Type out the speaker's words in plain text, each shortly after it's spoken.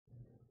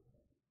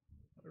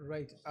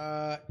Right.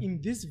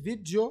 In this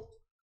video,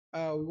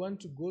 we want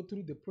to go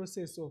through the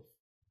process of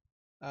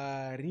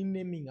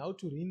renaming, how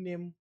to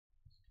rename,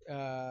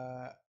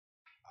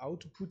 how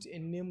to put a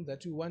name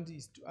that we want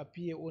is to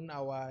appear on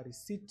our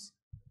receipt.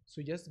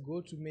 So just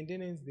go to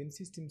maintenance, then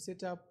system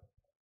setup,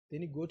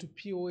 then you go to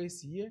POS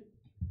here,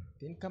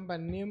 then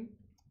company name,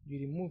 you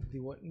remove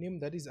the name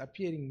that is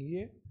appearing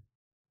here.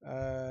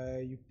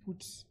 You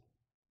put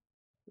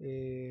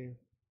the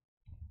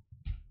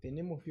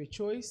name of your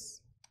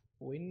choice,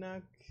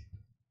 Winak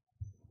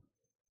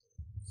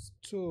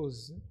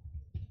Stores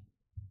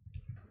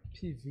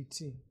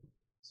PVT.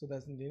 So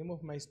that's the name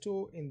of my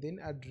store, and then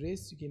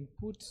address you can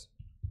put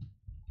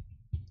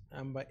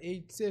number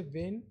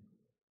 87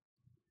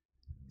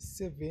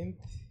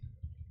 7th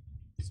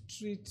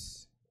Street,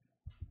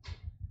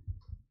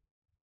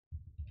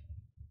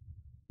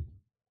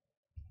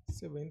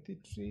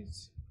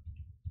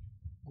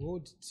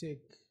 Gold Tech,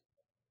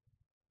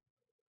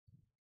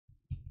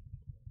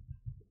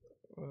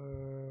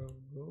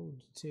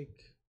 Gold Tech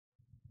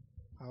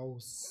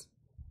House.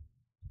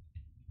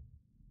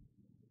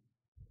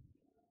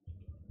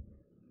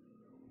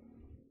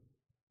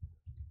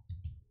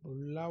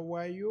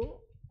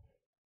 Bulawayo,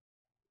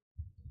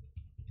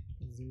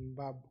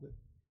 Zimbabwe.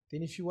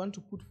 Then if you want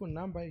to put phone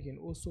number, you can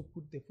also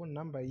put the phone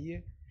number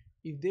here.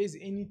 If there is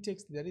any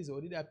text that is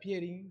already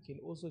appearing, you can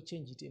also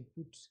change it and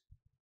put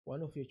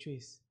one of your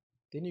choice.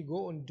 Then you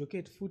go on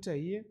docket footer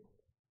here,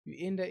 you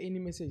enter any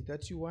message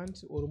that you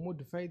want or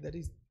modify that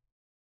is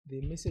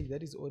the message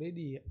that is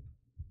already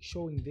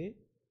showing there.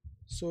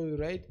 So you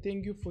write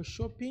thank you for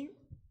shopping,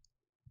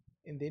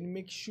 and then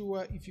make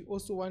sure if you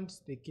also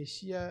want the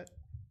cashier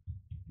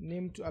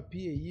name to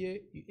appear here,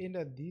 you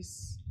enter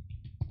this,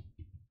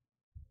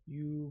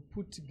 you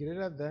put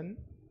greater than,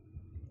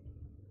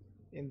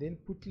 and then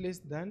put less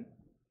than,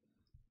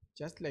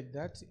 just like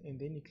that, and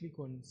then you click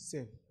on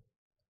save.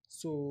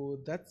 So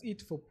that's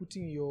it for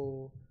putting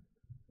your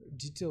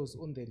details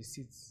on the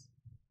receipts.